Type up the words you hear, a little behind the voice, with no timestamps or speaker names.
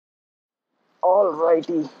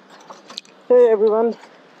Alrighty. Hey everyone.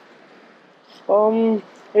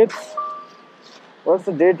 It's what's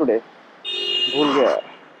the day today? भूल गया यार.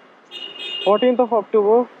 14th of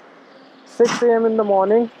October, 6 a.m. in the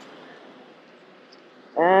morning,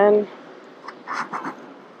 and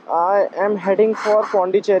I am heading for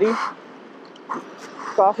Pondicherry.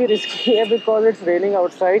 काफी risky है because it's raining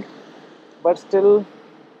outside, but still,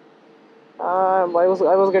 I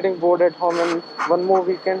was getting bored at home, and one more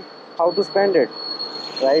weekend, how to spend it,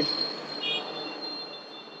 right?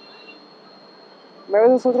 मैं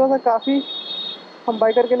वैसे सोच रहा था काफ़ी हम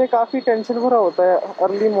biker के लिए काफ़ी टेंशन भरा होता है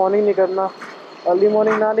अर्ली मॉर्निंग निकलना. अर्ली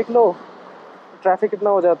मॉर्निंग ना निकलो ट्रैफिक कितना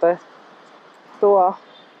हो जाता है, तो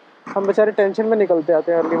हम बेचारे टेंशन में निकलते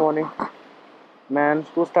आते हैं अर्ली मॉर्निंग. मैन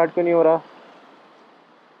तू स्टार्ट क्यों नहीं हो रहा?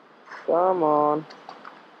 Come on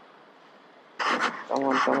come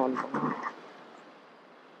on come on come on.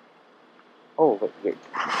 Oh wait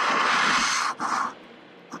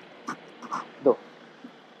दो.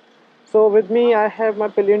 So with me I have my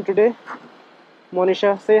pillion today. Monisha,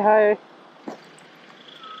 say hi.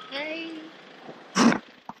 Hey.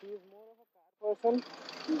 She is more of a car person,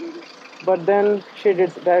 but then she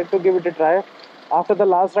decided to give it a try after the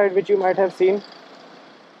last ride which you might have seen.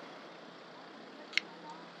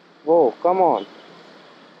 Whoa, come on.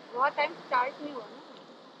 बहुत time charge नहीं हुआ ना.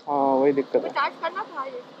 हाँ वही दिक्कत है. Charge करना था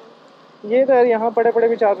ये तो यार यहाँ पड़े पड़े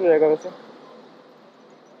भी चार्ज हो जाएगा वैसे.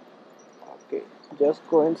 Okay, just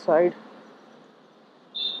go inside.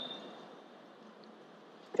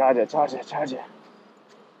 Charge है.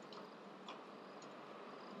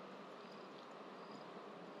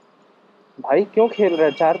 भाई क्यों खेल रहा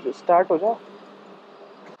है? चार्ज स्टार्ट हो जा.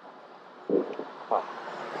 हाँ.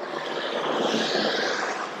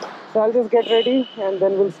 So I'll just get ready and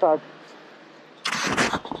then we'll start.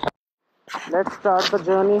 Let's start the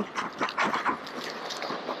journey.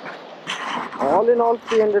 All in all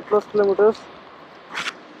 300 plus kilometers.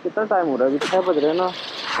 कितना टाइम हो रहा है? अभी 6 बज रहे हैं ना.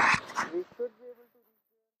 We should be able to reach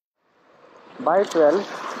by 12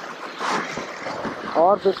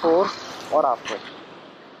 or before or after.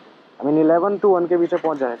 I mean 11 to 1 के बीच में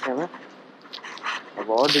पहुंच जाने थे हमें. अब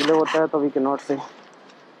बहुत डिले होता है तो we cannot say.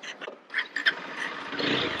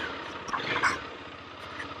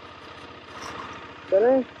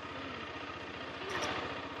 चलें?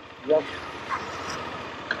 Yep.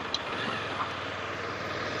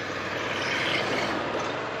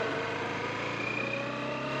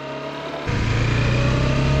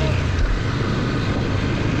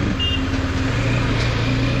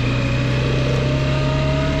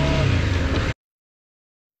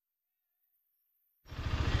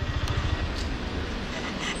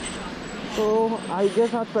 तो आई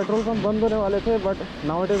गेस आज पेट्रोल पंप बंद होने वाले थे, but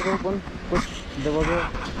now it is open. कुछ there was a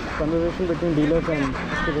conversation between dealers and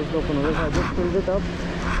it's open हो गया. I just filled it up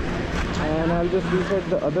and I will just reset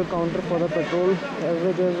the other counter for the petrol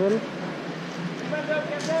average age well.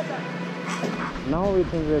 Now we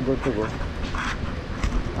think we are good to go.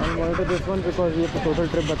 I will monitor this one because ये तो total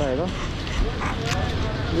trip बताएगा.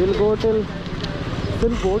 We will go till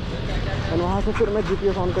सिल boat and वहाँ से फिर मैं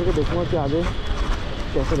GPS on करके देखूँगा कि आगे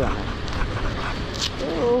कैसे जाना है.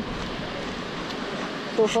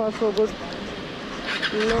 So far so good.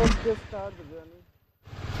 Let's just start the journey.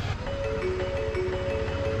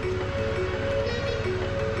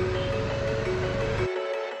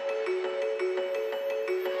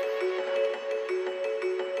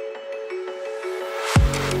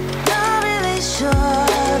 Not really sure,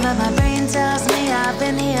 but my brain tells me I've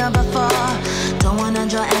been here before. Don't wanna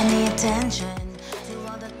draw any attention to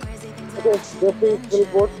all the crazy things. Okay, this is full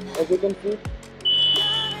boat as you can see.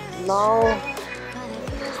 Now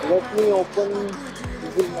let me open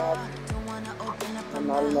Google Maps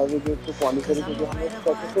and I'll navigate to Pondicherry क्योंकि हमें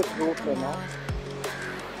specific route लेना है,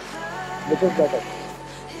 which is better.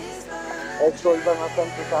 As told by my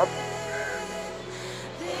friend Prasad.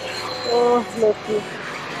 So let's see.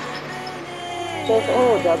 So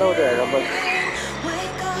ज़्यादा हो जाएगा बस.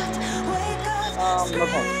 No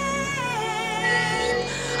thanks.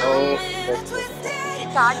 Oh, let's see.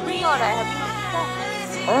 Charge नहीं हो रहा है अभी.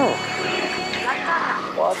 Oh.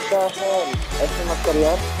 What the hell? ऐसे मत कर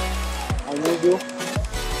यार. I need you.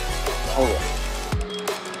 हो गया.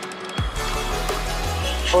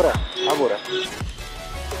 हो रहा है. अब हो रहा है.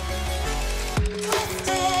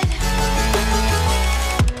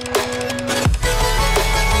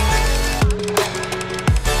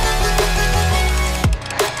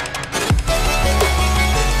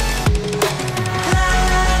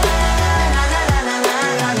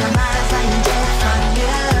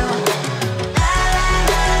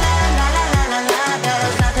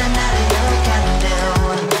 Nothing that you can do.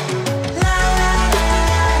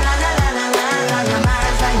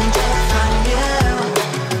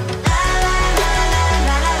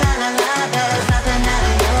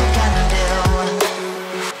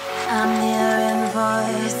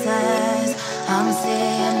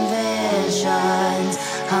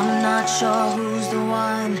 sure who's the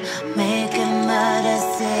one making the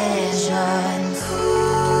decisions.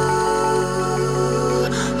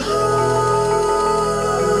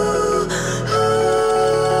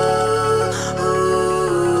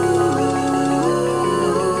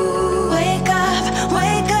 Wake up,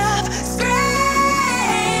 scream.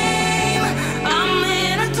 I'm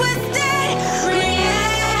in a twisted reality.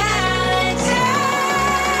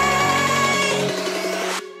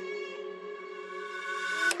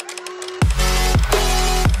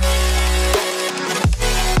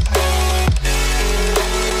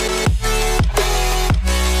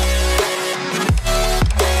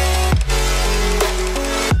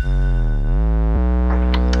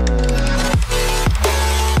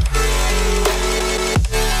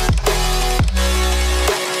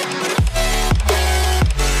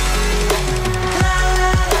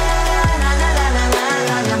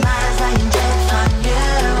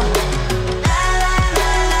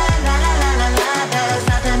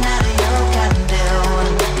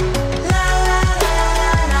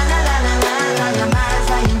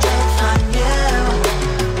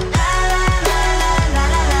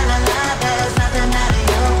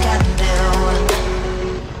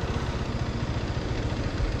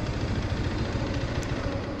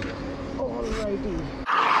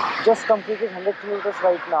 Just completed 100 kilometers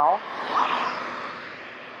right now.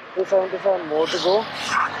 275 more to go.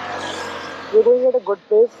 We're going at a good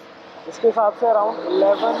pace. इसके हिसाब से around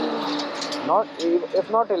 11, if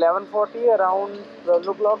not 11:40, around 12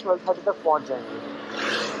 o'clock, 12:30 तक पहुंच जाएंगे.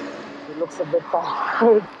 It looks a bit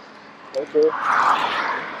tired. Okay.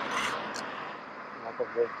 Not a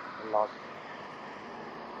bit, a lot.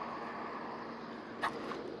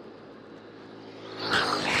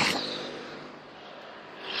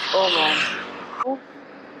 Oh man.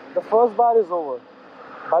 The first bar is over.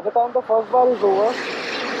 By the time the first bar is over,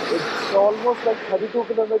 it's almost like 32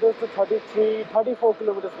 kilometers to 33, 34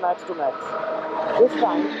 kilometers max to max. This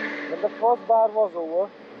time, when the first bar was over,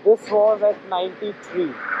 this was at 93.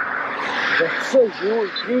 That's a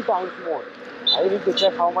huge, 3 times more. I need to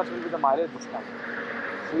check how much will be the mileage this time.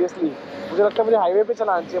 Seriously, मुझे लगता है मुझे highway पे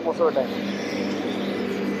चलाना चाहिए most of the time.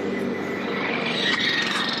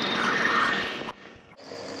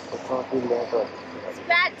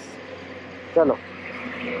 Scratch. चलो.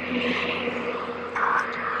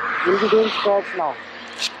 We'll be doing scratch now.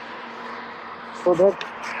 So that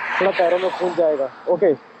थोड़ा पैरों में खून जाएगा.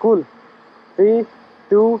 Okay, cool. 3,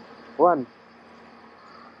 2, 1.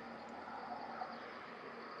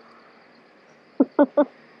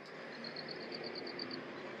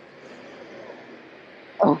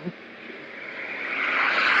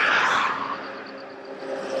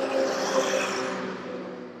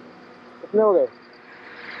 कितने हो गए?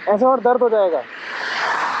 ऐसे और दर्द हो जाएगा.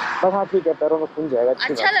 बस हाँ ठीक है, पैरों में खून जाएगा.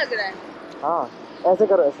 अच्छा लग रहा है. हाँ ऐसे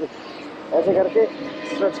करो, ऐसे करके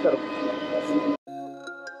स्ट्रेच करो.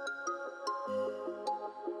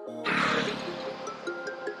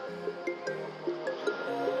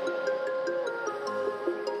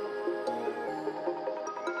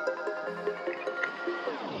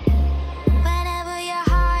 Whenever your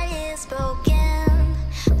heart is broken,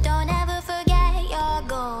 don't ever forget you're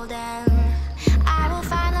golden. I will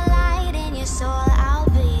find the light in your soul, I'll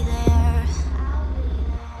be there.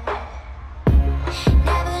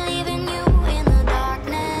 Never leaving you in the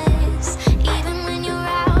darkness, even when you're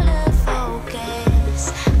out of focus.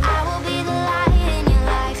 I will be the light in your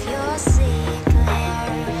life, you'll see it clear.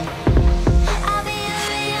 I'll be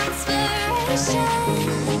your inspiration,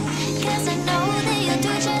 'cause I know that you'll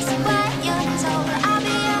do just what you're told. I'll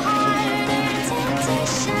be your harder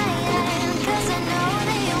temptation, 'cause I know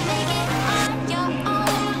that you'll make it on your own.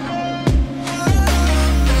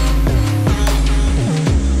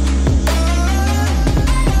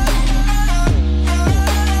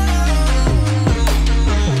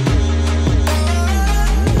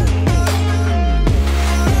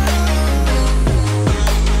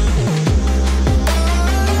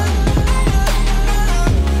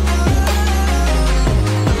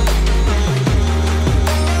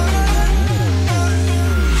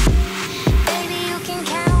 Baby, you can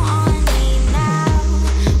count on me now.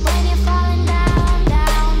 When you're falling down,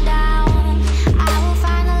 down, down, I will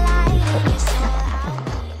find the light in your soul, I'll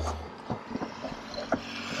be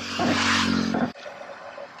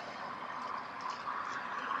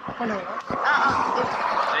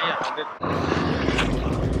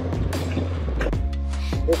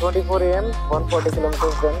ये 24 AM 140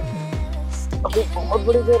 kilometre then. अभी बहुत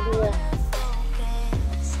बड़ी journey है.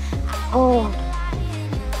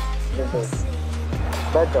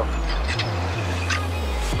 बैठ जाओ.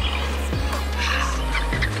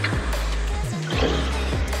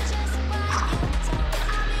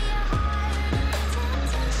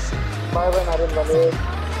 Bye bye नारियल वाले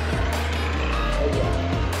भैया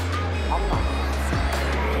अन्ना।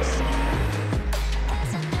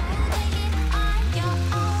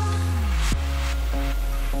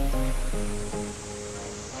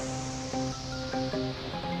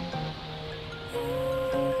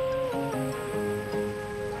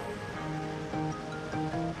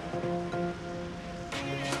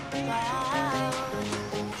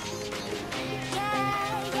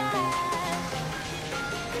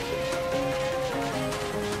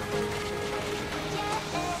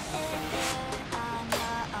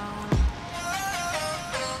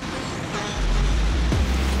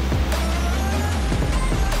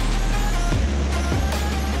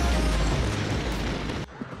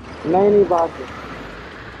 नहीं बात है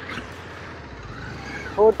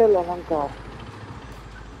होटल अलंकार।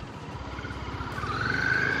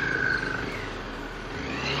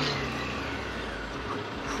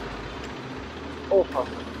 ओह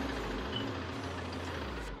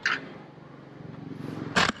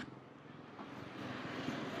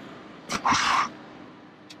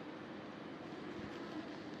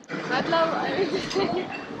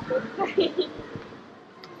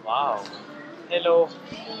Wow. Hello.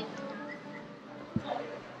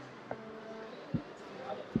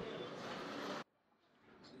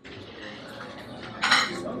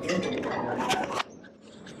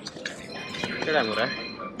 क्या टाइम हो रहा है?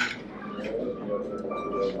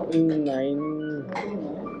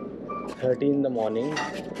 9:30 in the morning.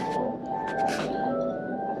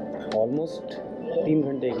 Almost 3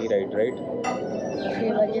 घंटे की राइड, राइट?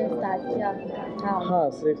 6 बजे स्टार्ट किया। हाँ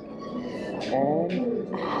सिर्फ and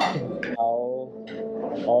now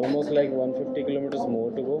almost like 150 kilometers more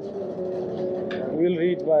to go. We'll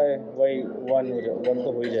reach by 1 तो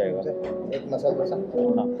हो ही जाएगा। एक मसाला डोसा।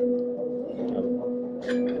 हाँ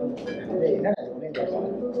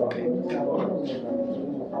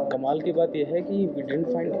कमाल की बात यह है कि we didn't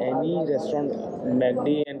find any restaurant.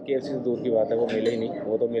 McD and KFC दूर की बात है, वो मिले ही नहीं,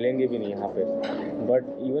 वो तो मिलेंगे भी नहीं यहाँ पे। But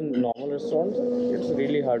even normal restaurants it's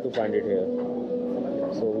really hard to find it here.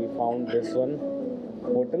 So we found this one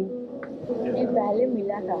hotel. ये पहले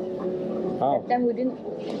मिला था। हाँ उस टाइम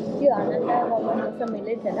कि आना था हम सब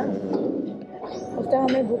मिले थे ना, उस टाइम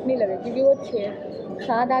हमें भूख नहीं लगी क्योंकि वो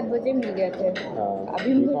 7-8 बजे मिल गए थे। हाँ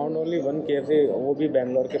अभी we found only one KFC, वो भी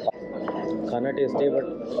बैंगलोर के पास। खाना टेस्टी है बट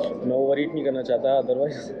मैं ओवर ईट नहीं करना चाहता,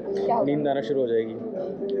 अदरवाइज नींद आना शुरू हो जाएगी।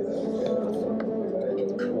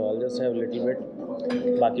 I'll just have little bit,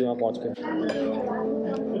 बाकी वहाँ पहुँच के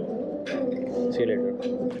see you later.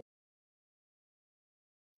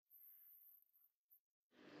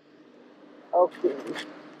 Okay,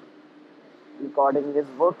 recording is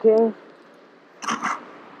working.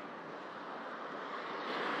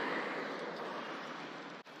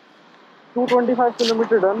 225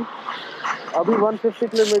 kilometre done. अभी 150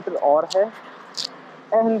 किलोमीटर और है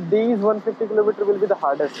and these 150 kilometer will be the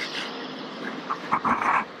hardest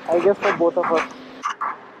I guess for both of us.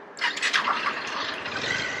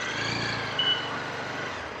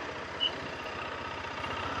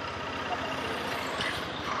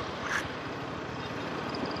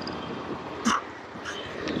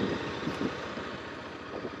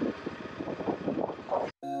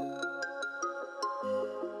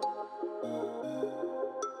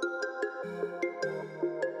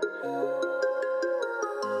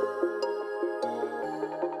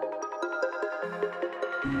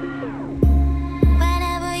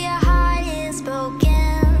 Whenever your heart is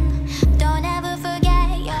broken, don't ever forget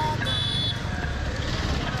your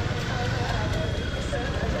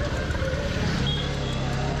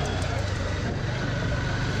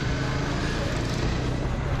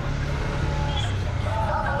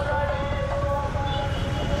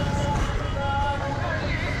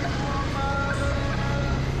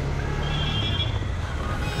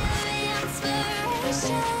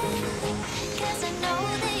inspiration. 'Cause I know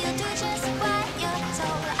that you'll do just what you're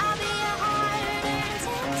told. I'll be your heart and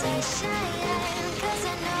temptation. 'Cause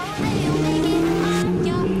I know that you'll make it on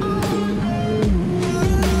your own.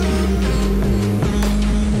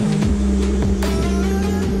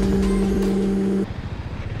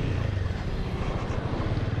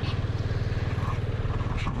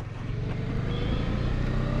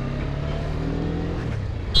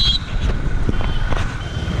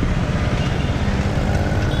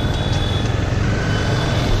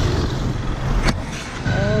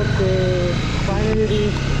 Okay, finally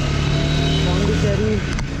reached Pondicherry.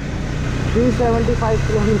 375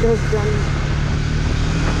 kilometers done.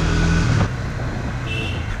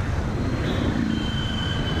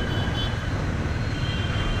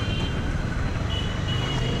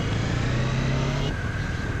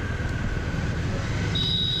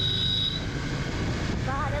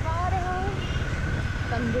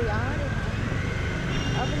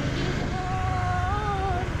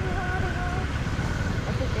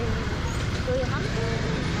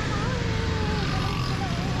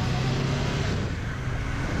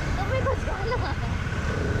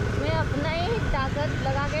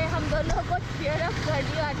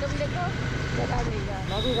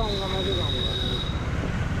 भी खाऊंगा, मैं भी खाऊंगा।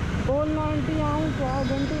 बोलना aunty आऊँ क्या,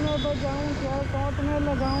 घंटी में बजाऊँ क्या, साथ में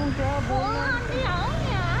लगाऊँ क्या, बोलना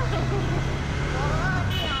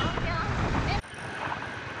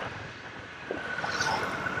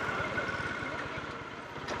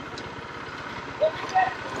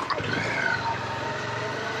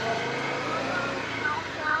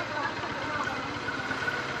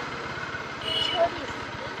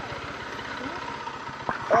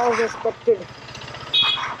as expected.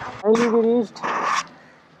 Finally we reached.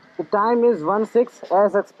 The time is 1:06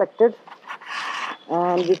 as expected,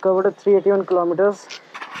 and we covered 381 kilometers.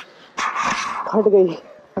 फट गई।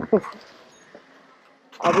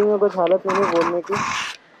 अभी मैं कुछ हालत नहीं है बोलने की।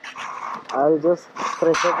 I'll just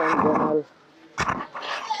fresh up and then I'll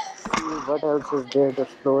see what else is there to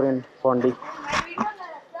explore in Pondi.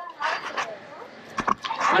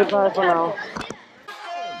 Goodbye for now.